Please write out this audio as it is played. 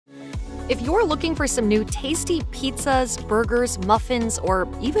If you're looking for some new tasty pizzas, burgers, muffins, or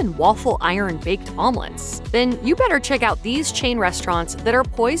even waffle iron-baked omelets, then you better check out these chain restaurants that are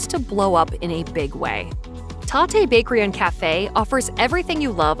poised to blow up in a big way. Tatte Bakery and Cafe offers everything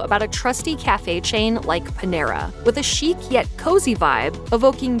you love about a trusty cafe chain like Panera, with a chic yet cozy vibe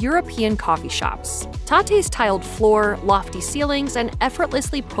evoking European coffee shops. Tatte's tiled floor, lofty ceilings, and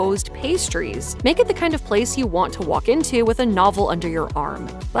effortlessly posed pastries make it the kind of place you want to walk into with a novel under your arm.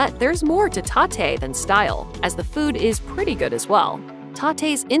 But there's more to Tatte than style, as the food is pretty good as well.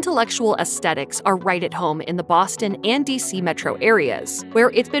 Tatte's intellectual aesthetics are right at home in the Boston and DC metro areas,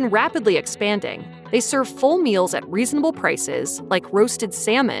 where it's been rapidly expanding. They serve full meals at reasonable prices, like roasted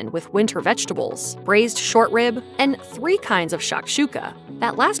salmon with winter vegetables, braised short rib, and 3 kinds of shakshuka.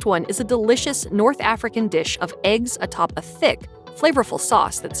 That last one is a delicious North African dish of eggs atop a thick, flavorful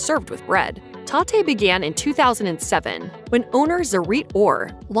sauce that's served with bread. Tatte began in 2007, when owner Zarit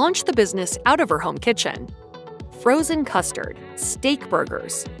Orr launched the business out of her home kitchen. Frozen custard,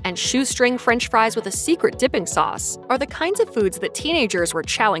 Steakburgers, and shoestring French fries with a secret dipping sauce are the kinds of foods that teenagers were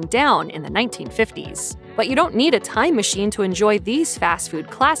chowing down in the 1950s. But you don't need a time machine to enjoy these fast food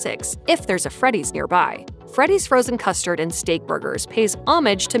classics if there's a Freddy's nearby. Freddy's frozen custard and Steakburgers pays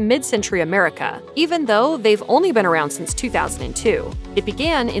homage to mid-century America, even though they've only been around since 2002. It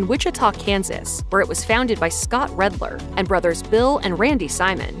began in Wichita, Kansas, where it was founded by Scott Redler and brothers Bill and Randy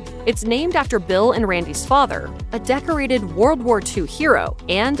Simon. It's named after Bill and Randy's father, a decorated World War II hero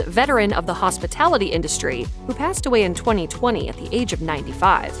and veteran of the hospitality industry who passed away in 2020 at the age of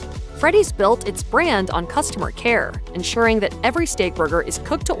 95. Freddy's built its brand on customer care, ensuring that every steakburger is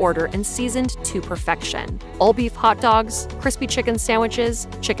cooked to order and seasoned to perfection. All-beef hot dogs, crispy chicken sandwiches,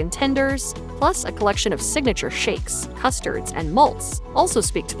 chicken tenders, plus a collection of signature shakes, custards, and malts also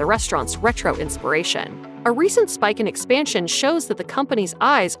speak to the restaurant's retro inspiration. A recent spike in expansion shows that the company's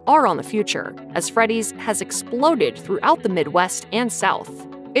eyes are on the future, as Freddy's has exploded throughout the Midwest and South.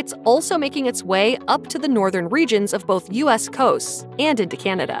 It's also making its way up to the northern regions of both U.S. coasts and into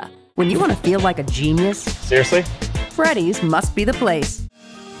Canada. When you want to feel like a genius, Seriously? Freddy's must be the place.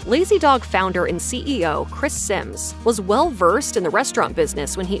 Lazy Dog founder and CEO Chris Sims was well-versed in the restaurant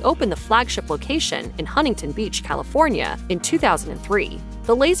business when he opened the flagship location in Huntington Beach, California in 2003.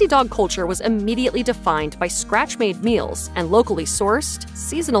 The Lazy Dog culture was immediately defined by scratch-made meals and locally sourced,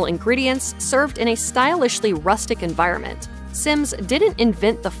 seasonal ingredients served in a stylishly rustic environment. Sims didn't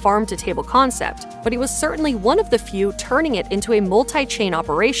invent the farm-to-table concept, but he was certainly one of the few turning it into a multi-chain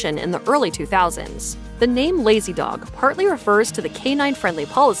operation in the early 2000s. The name Lazy Dog partly refers to the canine-friendly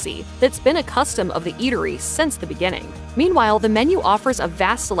policy that's been a custom of the eatery since the beginning. Meanwhile, the menu offers a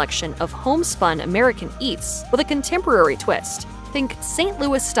vast selection of homespun American eats with a contemporary twist. Think St.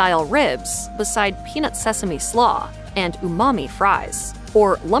 Louis-style ribs beside peanut sesame slaw and umami fries,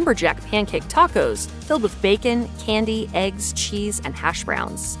 or lumberjack pancake tacos filled with bacon, candy, eggs, cheese, and hash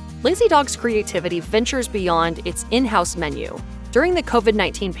browns. Lazy Dog's creativity ventures beyond its in-house menu. During the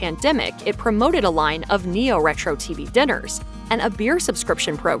COVID-19 pandemic, it promoted a line of neo-retro TV dinners and a beer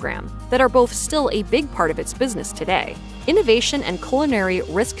subscription program that are both still a big part of its business today. Innovation and culinary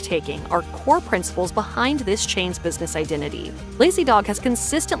risk-taking are core principles behind this chain's business identity. Lazy Dog has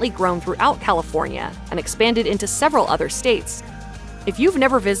consistently grown throughout California and expanded into several other states. If you've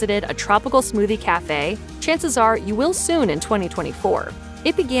never visited a tropical smoothie cafe, chances are you will soon in 2024.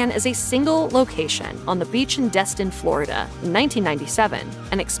 It began as a single location on the beach in Destin, Florida in 1997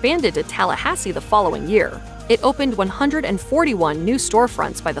 and expanded to Tallahassee the following year. It opened 141 new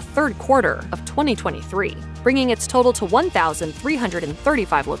storefronts by the third quarter of 2023, bringing its total to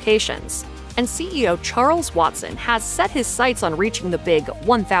 1,335 locations. And CEO Charles Watson has set his sights on reaching the big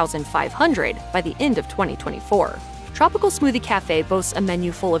 1,500 by the end of 2024. Tropical Smoothie Cafe boasts a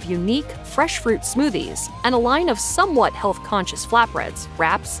menu full of unique, fresh fruit smoothies and a line of somewhat health-conscious flatbreads,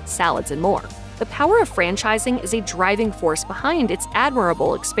 wraps, salads, and more. The power of franchising is a driving force behind its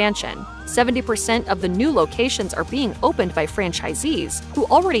admirable expansion. 70% of the new locations are being opened by franchisees who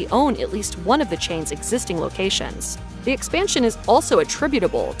already own at least one of the chain's existing locations. The expansion is also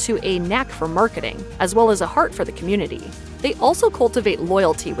attributable to a knack for marketing, as well as a heart for the community. They also cultivate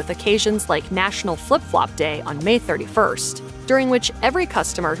loyalty with occasions like National Flip-Flop Day on May 31st, during which every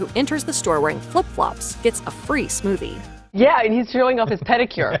customer who enters the store wearing flip-flops gets a free smoothie. Yeah, and he's showing off his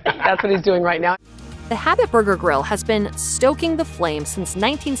pedicure. That's what he's doing right now. The Habit Burger Grill has been stoking the flame since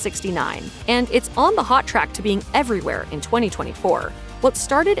 1969, and it's on the hot track to being everywhere in 2024. What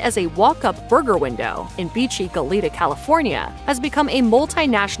started as a walk-up burger window in beachy Goleta, California, has become a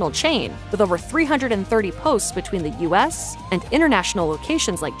multinational chain with over 330 posts between the US and international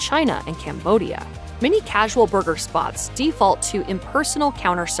locations like China and Cambodia. Many casual burger spots default to impersonal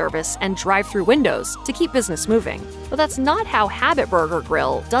counter service and drive-through windows to keep business moving. But that's not how Habit Burger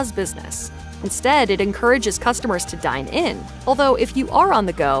Grill does business. Instead, it encourages customers to dine in, although if you are on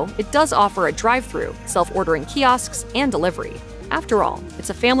the go, it does offer a drive-through, self-ordering kiosks, and delivery. After all, it's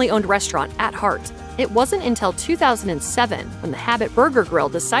a family-owned restaurant at heart. It wasn't until 2007 when the Habit Burger Grill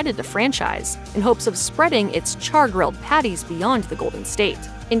decided to franchise in hopes of spreading its char-grilled patties beyond the Golden State.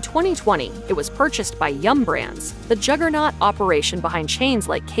 In 2020, it was purchased by Yum Brands, the juggernaut operation behind chains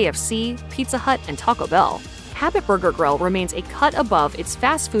like KFC, Pizza Hut, and Taco Bell. Habit Burger Grill remains a cut above its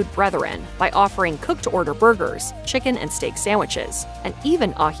fast food brethren by offering cooked-to-order burgers, chicken and steak sandwiches, and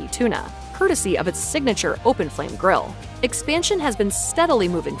even ahi tuna, courtesy of its signature open-flame grill. Expansion has been steadily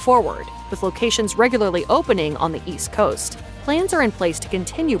moving forward, with locations regularly opening on the East Coast. Plans are in place to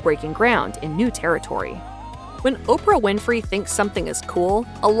continue breaking ground in new territory. When Oprah Winfrey thinks something is cool,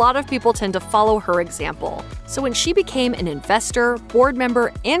 a lot of people tend to follow her example. So when she became an investor, board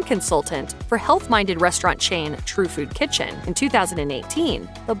member, and consultant for health-minded restaurant chain True Food Kitchen in 2018,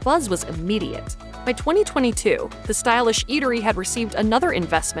 the buzz was immediate. By 2022, the stylish eatery had received another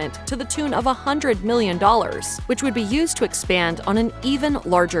investment to the tune of $100 million, which would be used to expand on an even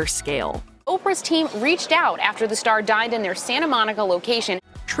larger scale. Oprah's team reached out after the star dined in their Santa Monica location.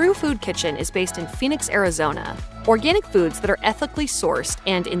 True Food Kitchen is based in Phoenix, Arizona. Organic foods that are ethically sourced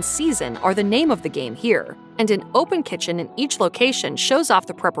and in season are the name of the game here, and an open kitchen in each location shows off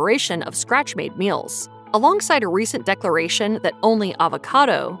the preparation of scratch-made meals. Alongside a recent declaration that only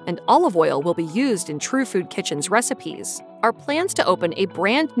avocado and olive oil will be used in True Food Kitchen's recipes, are plans to open a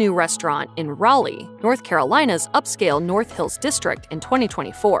brand new restaurant in Raleigh, North Carolina's upscale North Hills district in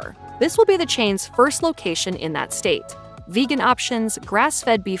 2024. This will be the chain's first location in that state. Vegan options,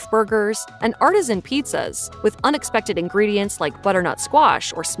 grass-fed beef burgers, and artisan pizzas with unexpected ingredients like butternut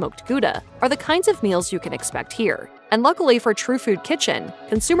squash or smoked Gouda are the kinds of meals you can expect here. And luckily for True Food Kitchen,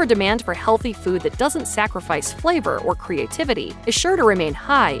 consumer demand for healthy food that doesn't sacrifice flavor or creativity is sure to remain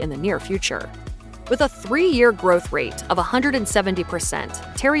high in the near future. With a 3-year growth rate of 170%,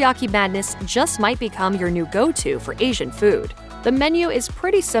 Teriyaki Madness just might become your new go-to for Asian food. The menu is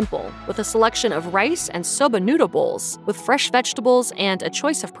pretty simple, with a selection of rice and soba noodle bowls with fresh vegetables and a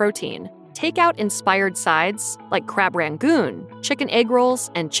choice of protein. Takeout-inspired sides like crab rangoon, chicken egg rolls,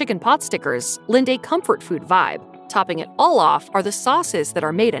 and chicken pot stickers lend a comfort food vibe. Topping it all off are the sauces that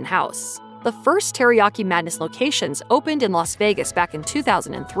are made in-house. The first Teriyaki Madness locations opened in Las Vegas back in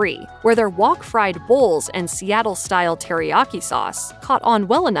 2003, where their wok-fried bowls and Seattle-style teriyaki sauce caught on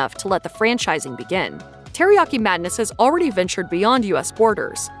well enough to let the franchising begin. Teriyaki Madness has already ventured beyond U.S.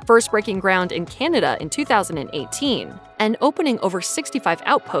 borders, first breaking ground in Canada in 2018, and opening over 65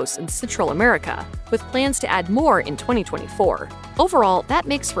 outposts in Central America, with plans to add more in 2024. Overall, that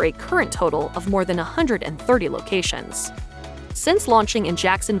makes for a current total of more than 130 locations. Since launching in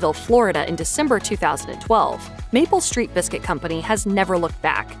Jacksonville, Florida in December 2012, Maple Street Biscuit Company has never looked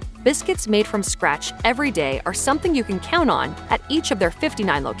back. Biscuits made from scratch every day are something you can count on at each of their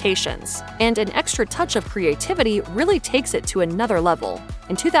 59 locations, and an extra touch of creativity really takes it to another level.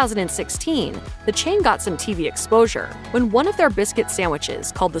 In 2016, the chain got some TV exposure when one of their biscuit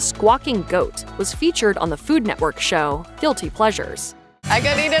sandwiches, called the Squawking Goat, was featured on the Food Network show Guilty Pleasures. I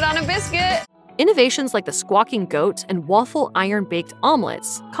could eat it on a biscuit. Innovations like the Squawking Goat and waffle iron-baked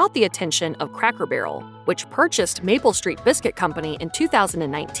omelets caught the attention of Cracker Barrel, which purchased Maple Street Biscuit Company in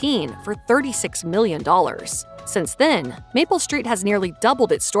 2019 for $36 million. Since then, Maple Street has nearly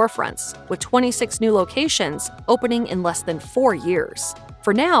doubled its storefronts, with 26 new locations opening in less than 4 years.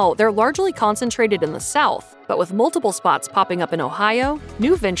 For now, they're largely concentrated in the South, but with multiple spots popping up in Ohio,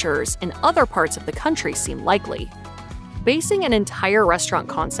 new ventures in other parts of the country seem likely. Basing an entire restaurant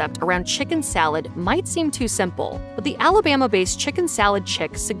concept around chicken salad might seem too simple, but the Alabama-based Chicken Salad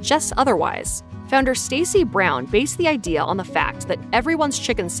Chick suggests otherwise. Founder Stacy Brown based the idea on the fact that everyone's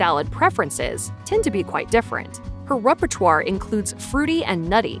chicken salad preferences tend to be quite different. Her repertoire includes fruity and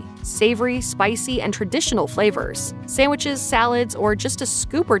nutty, savory, spicy, and traditional flavors. Sandwiches, salads, or just a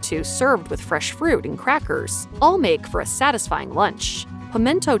scoop or two served with fresh fruit and crackers all make for a satisfying lunch.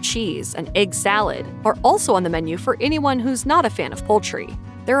 Pimento cheese and egg salad are also on the menu for anyone who's not a fan of poultry.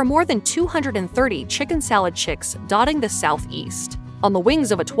 There are more than 230 chicken salad chicks dotting the Southeast. On the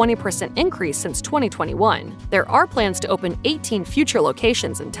wings of a 20% increase since 2021, there are plans to open 18 future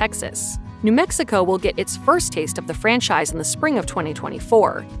locations in Texas. New Mexico will get its first taste of the franchise in the spring of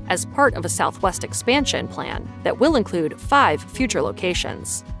 2024 as part of a Southwest expansion plan that will include 5 future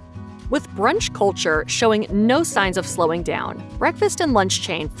locations. With brunch culture showing no signs of slowing down, breakfast and lunch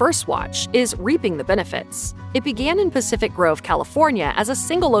chain First Watch is reaping the benefits. It began in Pacific Grove, California as a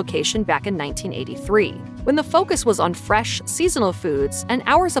single location back in 1983, when the focus was on fresh, seasonal foods and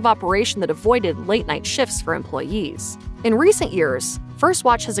hours of operation that avoided late-night shifts for employees. In recent years, First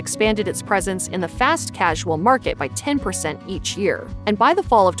Watch has expanded its presence in the fast casual market by 10% each year, and by the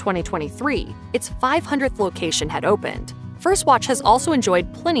fall of 2023, its 500th location had opened. First Watch has also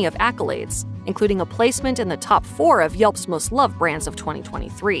enjoyed plenty of accolades, including a placement in the top 4 of Yelp's Most Loved Brands of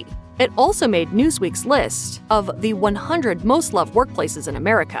 2023. It also made Newsweek's list of the 100 most loved workplaces in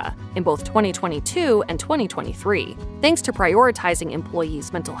America in both 2022 and 2023, thanks to prioritizing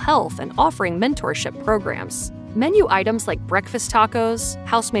employees' mental health and offering mentorship programs. Menu items like breakfast tacos,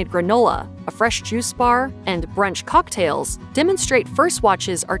 house-made granola, a fresh juice bar, and brunch cocktails demonstrate First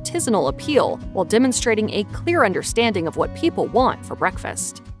Watch's artisanal appeal while demonstrating a clear understanding of what people want for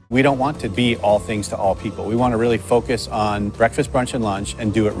breakfast. We don't want to be all things to all people. We want to really focus on breakfast, brunch, and lunch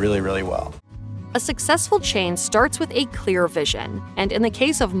and do it really, really well. A successful chain starts with a clear vision, and in the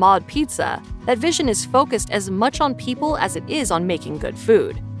case of Mod Pizza, that vision is focused as much on people as it is on making good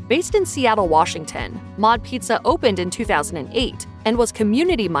food. Based in Seattle, Washington, Mod Pizza opened in 2008 and was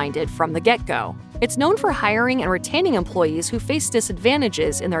community-minded from the get-go. It's known for hiring and retaining employees who face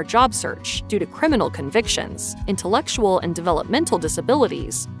disadvantages in their job search due to criminal convictions, intellectual and developmental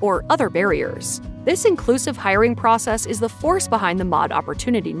disabilities, or other barriers. This inclusive hiring process is the force behind the Mod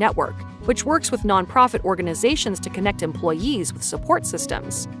Opportunity Network, which works with nonprofit organizations to connect employees with support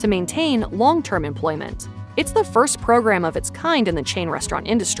systems to maintain long-term employment. It's the first program of its kind in the chain restaurant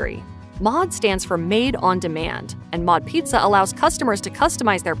industry. Mod stands for Made on Demand, and Mod Pizza allows customers to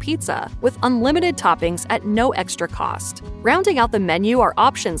customize their pizza with unlimited toppings at no extra cost. Rounding out the menu are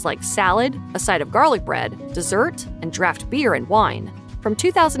options like salad, a side of garlic bread, dessert, and draft beer and wine. From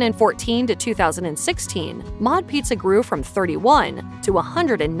 2014 to 2016, Mod Pizza grew from 31 to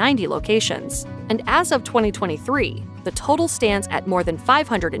 190 locations, and as of 2023, the total stands at more than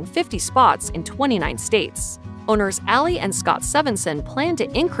 550 spots in 29 states. Owners Allie and Scott Sevenson plan to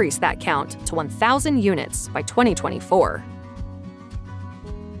increase that count to 1,000 units by 2024.